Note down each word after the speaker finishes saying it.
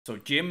So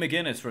Jim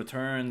McGuinness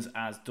returns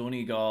as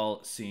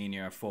Donegal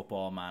senior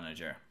football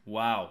manager.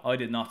 Wow, I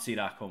did not see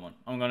that coming.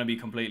 I'm going to be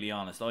completely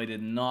honest. I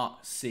did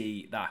not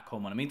see that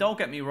coming. I mean, don't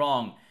get me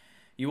wrong.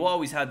 You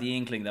always had the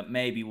inkling that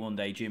maybe one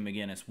day Jim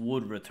McGuinness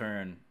would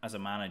return as a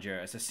manager,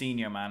 as a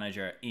senior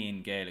manager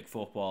in Gaelic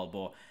football.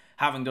 But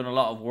having done a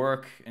lot of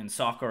work in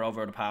soccer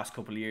over the past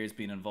couple of years,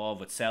 being involved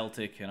with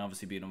Celtic and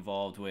obviously being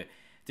involved with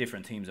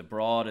different teams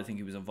abroad. I think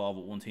he was involved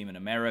with one team in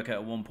America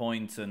at one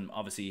point, and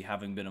obviously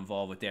having been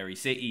involved with Derry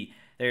City,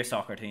 their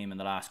soccer team in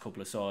the last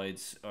couple of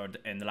sides, or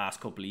in the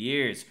last couple of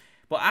years.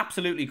 But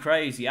absolutely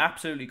crazy,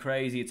 absolutely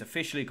crazy. It's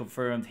officially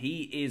confirmed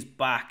he is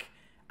back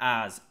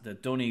as the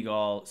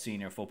Donegal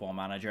senior football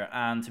manager.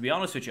 And to be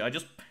honest with you,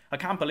 I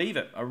can't believe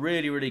it. I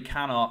really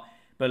cannot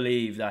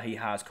believe that he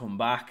has come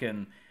back.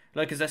 And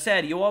like, as I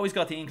said, you always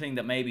got the inkling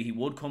that maybe he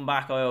would come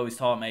back. I always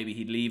thought maybe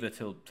he'd leave it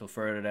till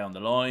further down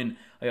the line.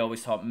 I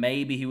always thought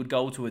maybe he would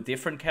go to a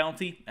different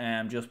county,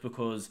 just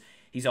because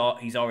he's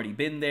already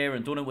been there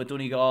and done it with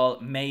Donegal.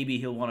 Maybe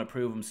he'll want to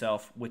prove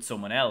himself with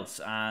someone else.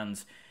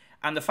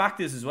 And the fact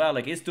is as well,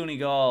 like, is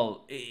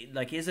Donegal,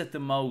 like, is it the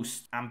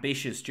most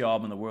ambitious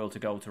job in the world to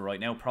go to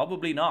right now?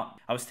 Probably not.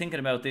 I was thinking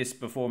about this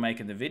before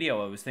making the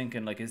video. I was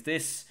thinking, like,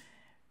 it's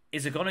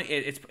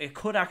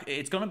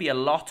gonna be a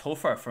lot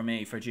tougher for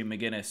Jim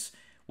McGuinness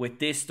with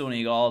this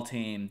Donegal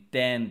team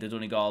than the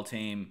Donegal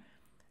team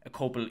a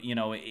couple,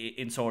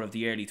 in sort of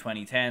the early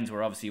 2010s,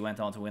 where obviously he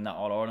went on to win that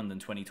All-Ireland in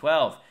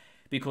 2012,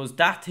 because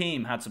that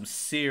team had some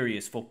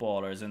serious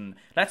footballers. And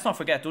let's not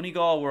forget,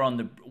 Donegal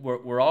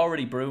were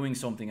already brewing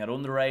something at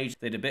underage.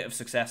 They had a bit of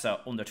success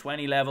at under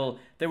 20 level.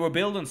 They were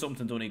building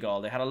something,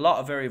 Donegal. They had a lot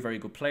of very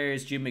good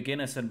players. Jim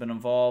McGuinness had been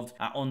involved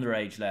at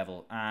underage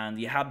level, and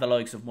you had the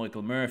likes of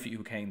Michael Murphy,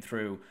 who came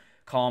through,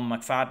 Colm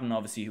McFadden,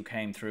 obviously, who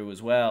came through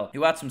as well.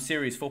 You had some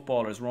serious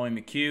footballers, Ryan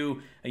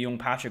McHugh, a young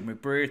Patrick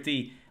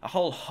McBrearty, a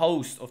whole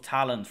host of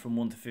talent from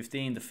 1 to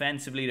 15.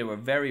 Defensively, they were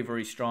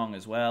very strong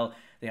as well.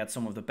 They had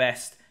some of the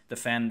best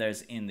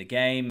defenders in the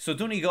game. So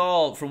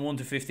Donegal from 1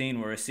 to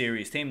 15 were a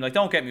serious team. Like,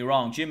 don't get me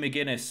wrong, Jim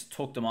McGuinness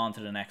took them on to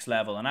the next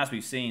level. And as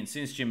we've seen,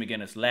 since Jim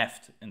McGuinness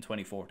left in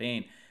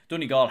 2014,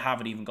 Donegal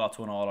haven't even got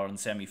to an All-Ireland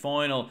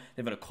semi-final.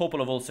 They've had a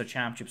couple of Ulster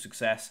Championship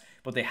success,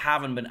 but they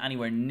haven't been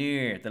anywhere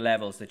near the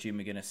levels that Jim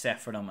McGuinness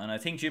set for them. And I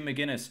think Jim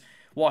McGuinness,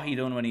 what he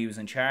done when he was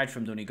in charge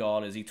from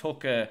Donegal is he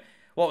took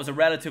what was a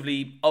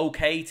relatively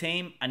okay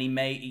team, and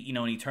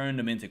he turned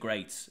them into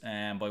greats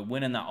by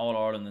winning that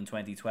All-Ireland in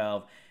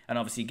 2012 and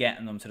obviously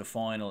getting them to the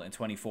final in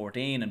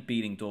 2014 and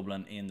beating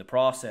Dublin in the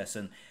process.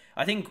 And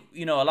I think,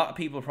 a lot of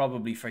people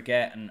probably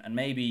forget, and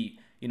maybe,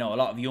 a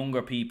lot of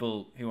younger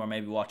people who are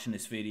maybe watching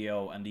this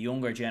video and the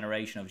younger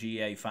generation of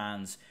GAA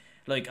fans,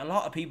 like, a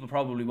lot of people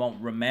probably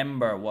won't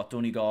remember what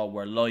Donegal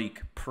were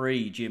like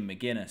pre-Jim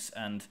McGuinness.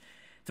 And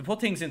to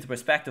put things into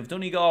perspective,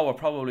 Donegal were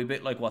probably a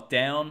bit like what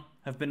Down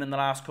have been in the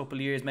last couple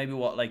of years, maybe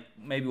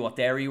what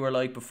Derry were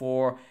like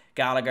before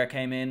Gallagher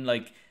came in.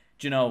 Like,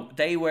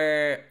 they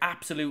were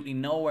absolutely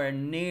nowhere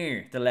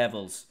near the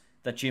levels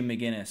that Jim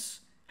McGuinness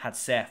had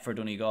set for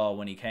Donegal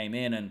when he came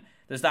in. And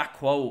there's that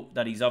quote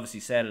that he's obviously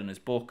said in his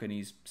book, and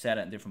he's said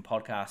it in different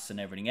podcasts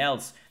and everything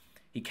else.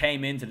 He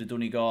came into the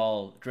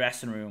Donegal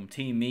dressing room,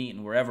 team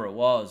meeting, wherever it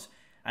was,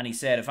 and he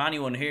said, if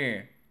anyone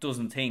here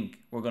doesn't think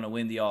we're going to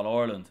win the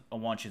All-Ireland, I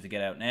want you to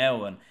get out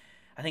now. And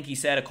I think he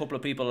said a couple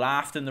of people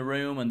laughed in the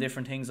room and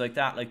different things like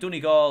that. Like,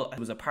 Donegal, it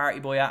was a party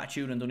boy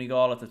attitude in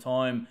Donegal at the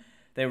time.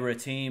 They were a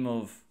team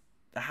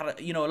that had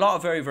a lot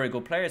of very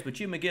good players, but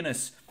Jim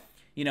McGuinness,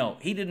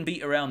 he didn't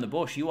beat around the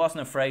bush. He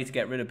wasn't afraid to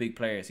get rid of big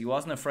players. He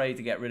wasn't afraid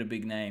to get rid of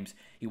big names.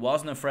 He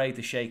wasn't afraid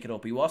to shake it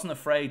up. He wasn't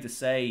afraid to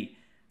say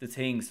the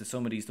things to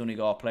some of these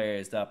Donegal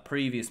players that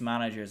previous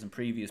managers and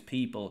previous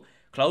people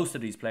close to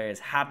these players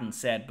hadn't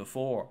said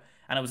before.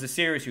 And it was a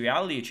serious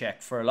reality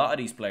check for a lot of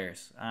these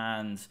players.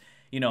 And,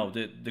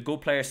 the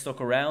good players stuck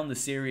around, the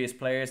serious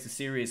players, the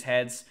serious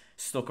heads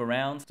stuck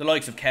around. The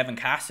likes of Kevin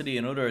Cassidy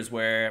and others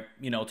were,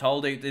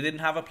 told they didn't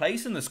have a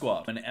place in the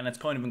squad. And it's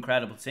kind of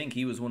incredible to think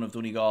he was one of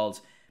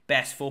Donegal's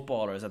best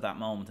footballers at that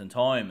moment in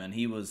time. And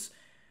he was,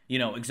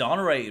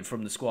 exonerated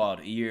from the squad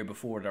a year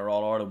before their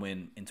All-Ireland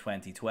win in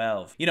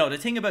 2012. The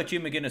thing about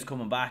Jim McGuinness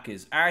coming back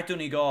is, are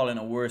Donegal in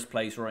a worse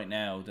place right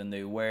now than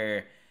they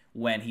were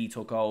when he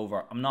took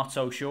over? I'm not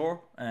so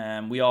sure.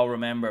 We all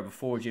remember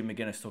before Jim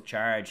McGuinness took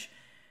charge,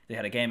 they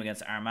had a game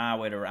against Armagh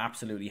where they were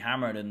absolutely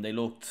hammered, and they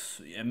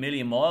looked a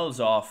million miles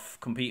off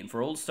competing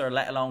for Ulster,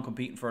 let alone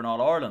competing for an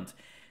All-Ireland.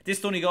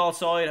 This Donegal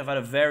side have had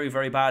a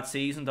very bad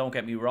season, don't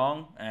get me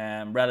wrong.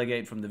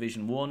 Relegated from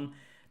Division 1.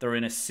 They're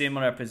in a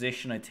similar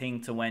position, I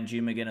think, to when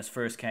Jim McGuinness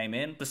first came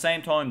in. At the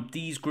same time, a lot of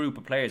these group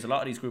of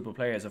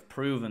players have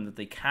proven that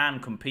they can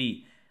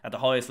compete at the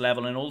highest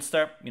level in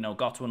Ulster.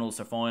 Got to an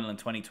Ulster final in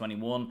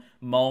 2021,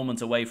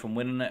 moments away from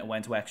winning it. It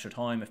went to extra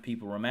time, if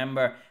people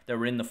remember. They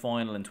were in the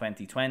final in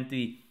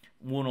 2020.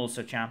 won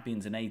Ulster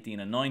champions in 18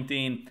 and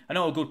 19. I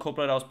know a good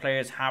couple of those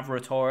players have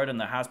retired, and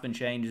there has been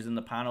changes in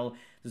the panel.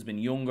 There's been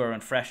younger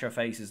and fresher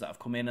faces that have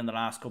come in the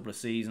last couple of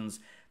seasons.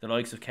 The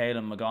likes of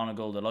Caelan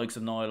McGonigal, the likes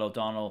of Niall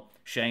O'Donnell,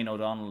 Shane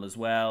O'Donnell as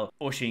well,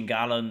 Oisin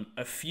Gallen.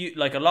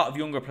 A lot of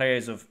younger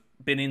players have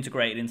been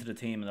integrated into the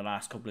team in the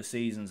last couple of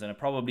seasons, and it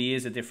probably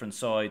is a different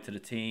side to the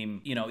team,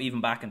 you know, even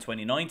back in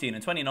 2019.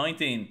 In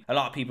 2019, a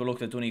lot of people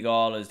looked at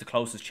Donegal as the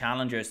closest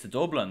challengers to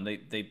Dublin.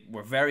 They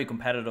were very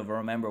competitive. I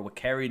remember with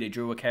Kerry, they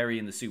drew a Kerry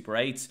in the Super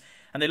 8s,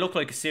 and they looked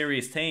like a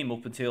serious team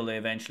up until they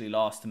eventually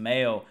lost to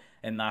Mayo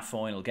in that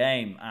final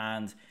game.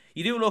 And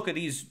you do look at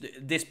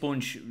this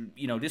bunch,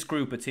 you know, this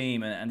group of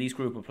team and these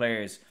group of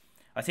players.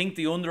 I think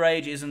the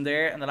underage isn't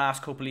there in the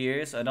last couple of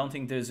years. I don't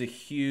think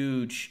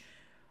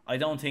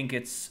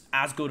it's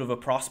as good of a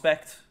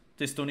prospect,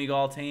 this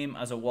Donegal team,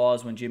 as it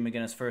was when Jim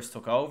McGuinness first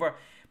took over.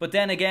 But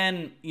then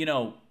again, you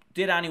know,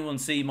 did anyone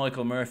see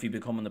Michael Murphy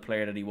becoming the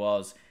player that he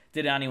was?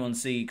 Did anyone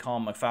see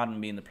Colm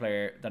McFadden being the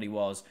player that he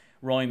was?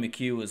 Ryan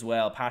McHugh as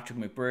well, Patrick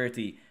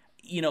McBurty.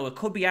 You know, it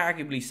could be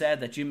arguably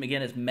said that Jim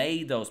McGuinness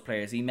made those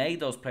players. He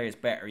made those players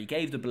better. He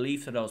gave the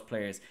belief to those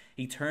players.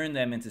 He turned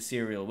them into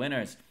serial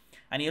winners.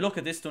 And you look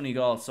at this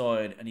Donegal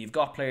side, and you've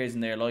got players in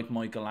there like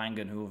Michael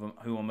Langan,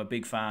 who I'm a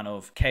big fan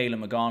of,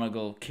 Caelan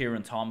McGonigal,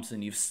 Kieran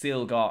Thompson. You've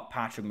still got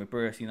Patrick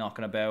McBurty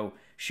knocking about.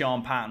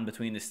 Sean Patton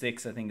between the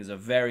sticks, I think, is a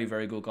very,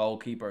 very good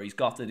goalkeeper. He's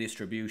got the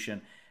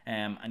distribution,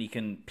 and he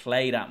can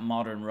play that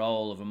modern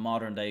role of a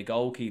modern-day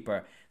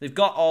goalkeeper. They've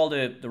got all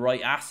the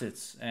right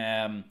assets.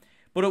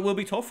 But it will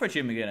be tough for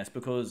Jim McGuinness,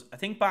 because I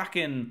think back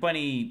in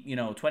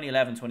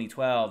 2011,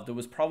 2012, there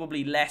was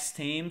probably less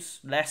teams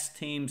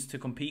to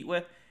compete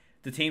with.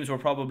 The teams were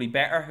probably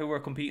better who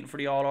were competing for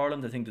the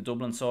All-Ireland. I think the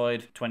Dublin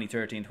side,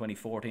 2013,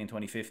 2014,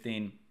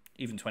 2015,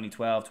 even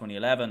 2012,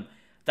 2011,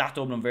 that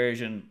Dublin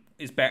version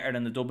is better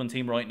than the Dublin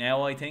team right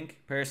now, I think,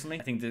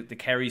 personally. I think the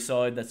Kerry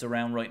side that's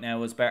around right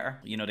now is better.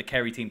 You know, the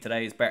Kerry team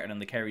today is better than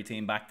the Kerry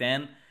team back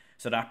then.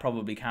 So that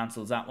probably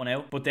cancels that one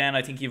out. But then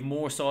I think you have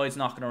more sides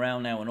knocking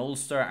around now in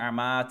Ulster.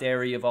 Armagh,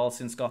 Derry have all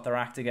since got their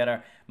act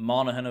together.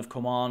 Monaghan have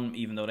come on,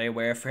 even though they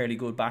were fairly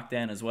good back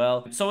then as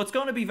well. So it's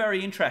going to be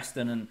very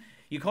interesting, and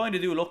you kind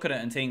of do look at it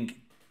and think,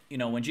 you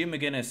know, when Jim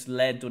McGuinness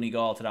led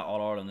Donegal to that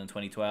All-Ireland in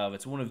 2012,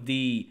 it's one of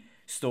the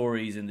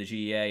stories in the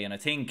GAA. And I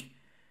think,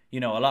 you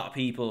know, a lot of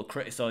people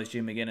criticise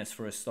Jim McGuinness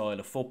for his style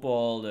of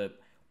football, the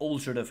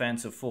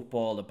ultra-defensive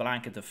football, the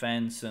blanket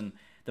defence, and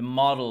the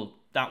model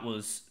that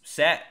was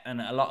set, and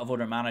a lot of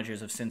other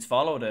managers have since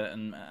followed it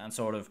and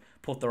sort of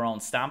put their own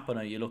stamp on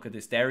it. You look at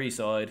this Derry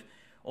side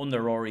under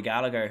Rory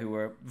Gallagher, who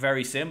were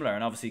very similar,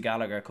 and obviously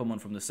Gallagher coming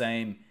from the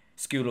same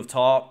school of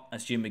thought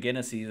as Jim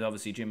McGuinness. He's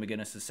obviously Jim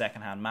McGuinness'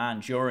 second-hand man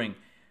during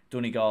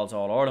Donegal's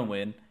All-Ireland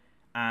win,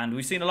 and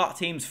we've seen a lot of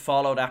teams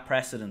follow that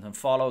precedent and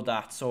follow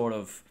that sort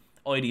of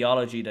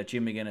ideology that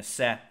Jim McGuinness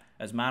set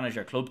as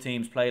manager. Club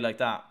teams play like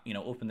that, you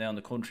know, up and down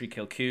the country.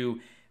 Kilcoo,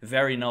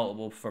 very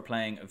notable for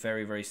playing a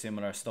very, very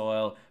similar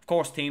style. Of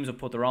course, teams have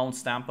put their own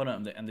stamp on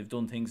it, and they've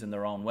done things in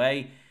their own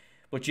way.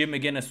 But Jim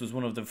McGuinness was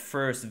one of the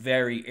first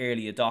very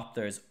early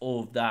adopters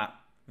of that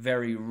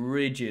very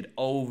rigid,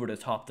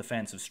 over-the-top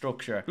defensive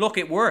structure. Look,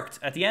 it worked.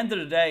 At the end of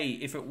the day,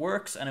 if it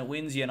works and it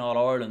wins you an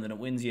All-Ireland and it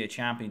wins you a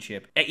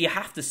championship, you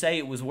have to say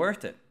it was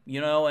worth it. You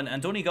know,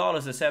 and Donegal,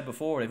 as I said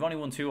before, they've only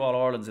won 2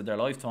 All-Irelands in their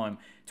lifetime,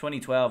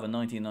 2012 and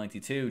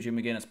 1992. Jim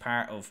McGuinness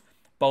part of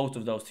both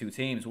of those two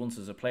teams, once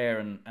as a player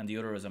and the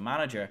other as a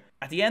manager.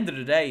 At the end of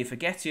the day, if it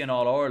gets you an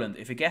All-Ireland,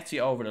 if it gets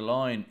you over the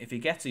line, if it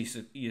gets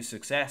you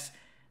success,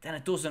 then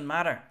it doesn't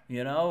matter,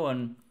 you know,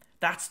 and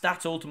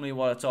that's ultimately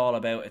what it's all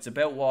about. It's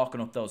about walking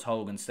up those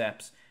Hogan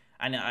steps.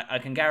 And I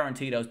can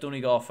guarantee those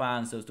Donegal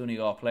fans, those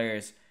Donegal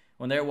players,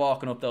 when they're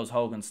walking up those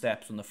Hogan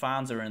steps, when the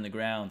fans are in the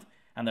ground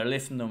and they're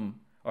lifting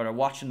them, or they're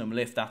watching them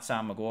lift that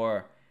Sam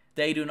Maguire,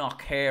 they do not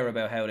care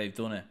about how they've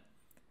done it.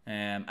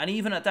 And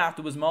even at that,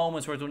 there was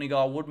moments where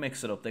Donegal would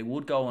mix it up. They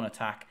would go on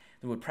attack.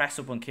 They would press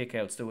up on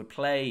kickouts. They would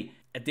play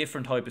a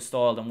different type of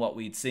style than what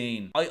we'd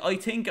seen. I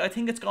think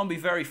it's going to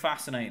be very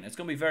fascinating. It's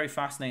going to be very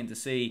fascinating to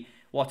see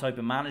what type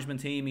of management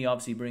team he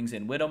obviously brings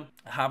in with him.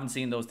 I haven't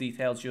seen those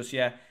details just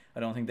yet. I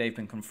don't think they've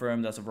been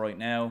confirmed as of right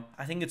now.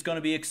 I think it's going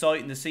to be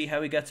exciting to see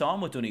how he gets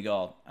on with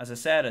Donegal. As I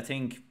said, I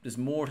think there's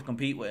more to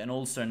compete with in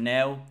Ulster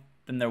now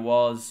than there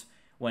was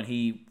when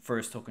he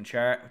first took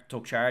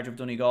charge of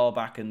Donegal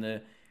back in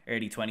the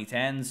early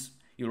 2010s.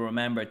 You'll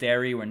remember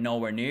Derry were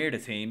nowhere near the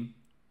team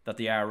that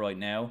they are right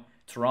now.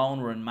 Tyrone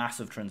were in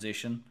massive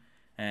transition.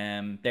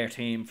 Their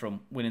team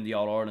from winning the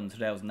All-Ireland in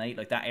 2008,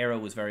 like that era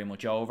was very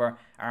much over.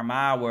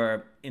 Armagh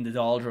were in the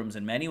doldrums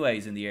in many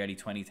ways in the early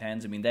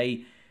 2010s. I mean,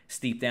 they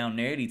steeped down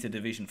nearly to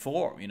Division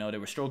 4. You know, they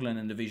were struggling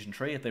in Division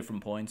 3 at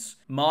different points.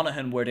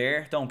 Monaghan were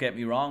there, don't get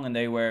me wrong, and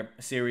they were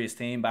a serious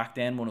team back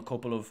then, won a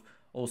couple of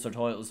Ulster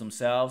titles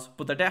themselves.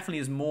 But there definitely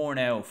is more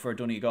now for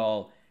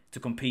Donegal to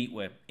compete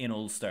with in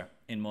Ulster,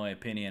 in my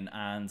opinion,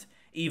 and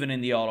even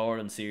in the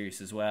All-Ireland series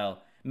as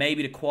well.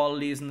 Maybe the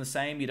quality isn't the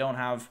same. You don't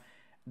have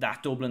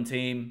that Dublin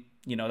team.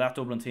 You know, that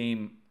Dublin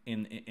team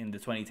in the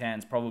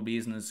 2010s probably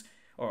isn't as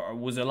or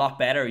was a lot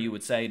better, you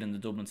would say, than the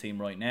Dublin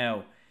team right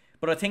now.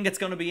 But I think it's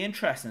going to be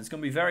interesting. It's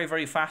going to be very,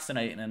 very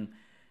fascinating. And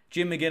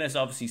Jim McGuinness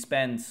obviously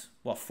spent,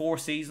 4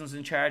 seasons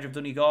in charge of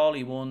Donegal.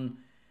 He won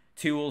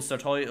 2 Ulster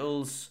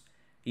titles.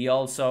 He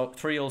also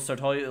 3 Ulster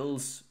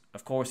titles.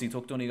 Of course, he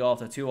took Donegal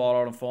to 2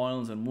 All-Ireland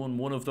finals and won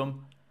one of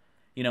them.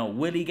 You know,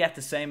 will he get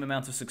the same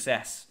amount of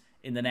success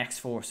in the next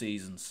 4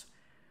 seasons?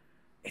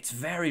 It's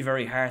very,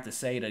 very hard to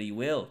say that he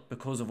will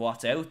because of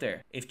what's out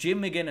there. If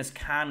Jim McGuinness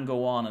can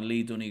go on and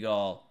lead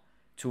Donegal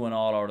to an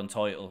All-Ireland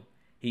title,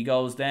 he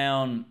goes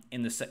down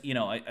in the... You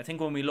know, I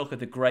think when we look at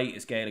the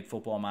greatest Gaelic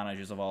football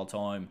managers of all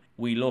time,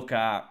 we look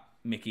at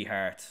Mickey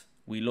Hart,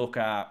 we look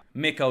at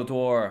Mick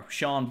O'Dwyer,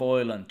 Sean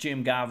Boylan,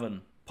 Jim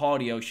Gavin,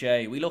 Paddy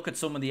O'Shea. We look at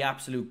some of the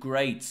absolute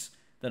greats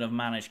that have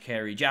managed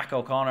Kerry. Jack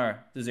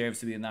O'Connor deserves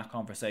to be in that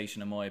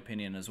conversation, in my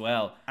opinion, as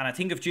well. And I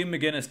think if Jim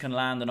McGuinness can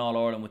land an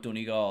All-Ireland with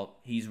Donegal,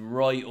 he's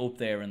right up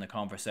there in the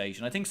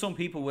conversation. I think some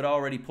people would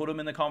already put him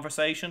in the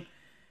conversation,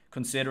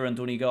 considering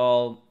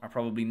Donegal are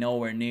probably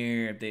nowhere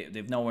near,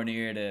 they've nowhere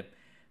near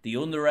the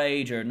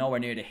underage or nowhere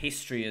near the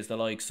history as the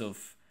likes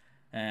of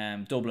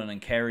Dublin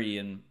and Kerry.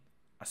 And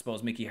I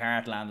suppose Mickey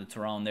Hart landed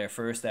Tyrone their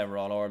first ever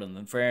All-Ireland,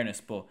 in fairness.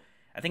 But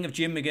I think if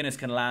Jim McGuinness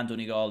can land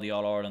Donegal the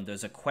All-Ireland,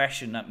 there's a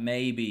question that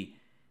maybe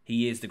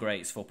he is the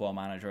greatest football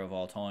manager of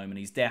all time, and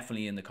he's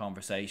definitely in the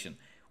conversation.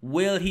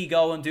 Will he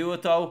go and do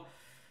it, though?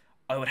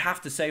 I would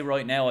have to say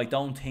right now, I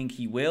don't think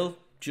he will,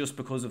 just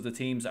because of the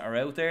teams that are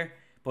out there.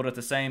 But at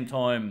the same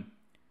time,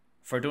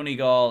 for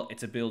Donegal,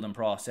 it's a building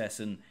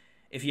process. And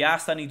if you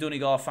asked any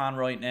Donegal fan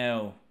right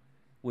now,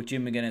 with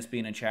Jim McGuinness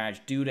being in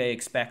charge, do they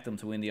expect them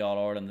to win the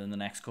All-Ireland in the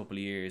next couple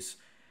of years?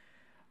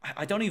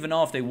 I don't even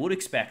know if they would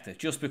expect it,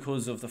 just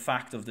because of the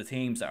fact of the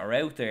teams that are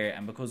out there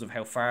and because of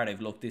how far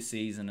they've looked this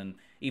season and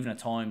even at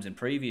times in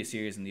previous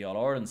years in the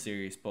All-Ireland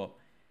series. But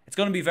it's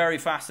going to be very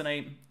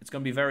fascinating. It's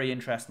going to be very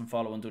interesting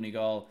following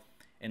Donegal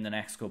in the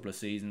next couple of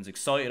seasons.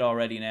 Excited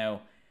already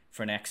now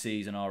for next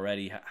season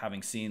already,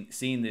 having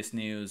seen this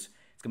news.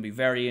 It's going to be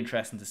very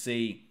interesting to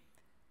see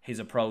his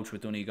approach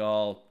with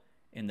Donegal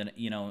in the,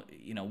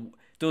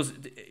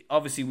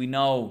 obviously we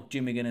know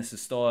Jim McGuinness'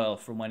 style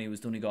from when he was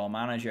Donegal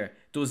manager.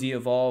 Does he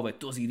evolve it?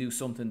 Does he do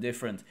something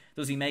different?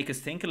 Does he make us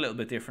think a little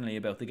bit differently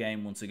about the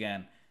game once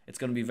again? It's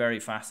going to be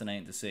very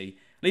fascinating to see.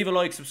 Leave a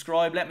like,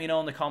 subscribe, let me know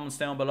in the comments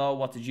down below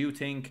what did you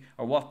think,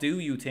 or what do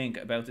you think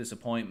about this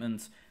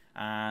appointment,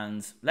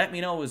 and let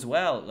me know as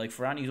well, like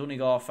for any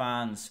Donegal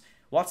fans,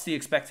 what's the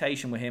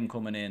expectation with him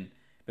coming in?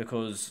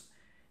 Because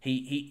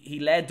he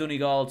led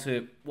Donegal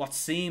to what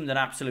seemed an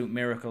absolute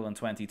miracle in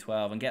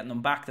 2012 and getting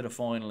them back to the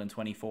final in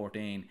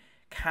 2014.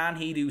 Can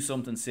he do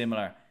something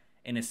similar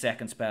in his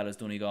second spell as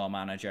Donegal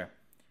manager?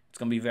 It's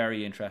going to be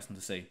very interesting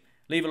to see.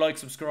 Leave a like,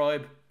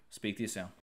 subscribe. Speak to you soon.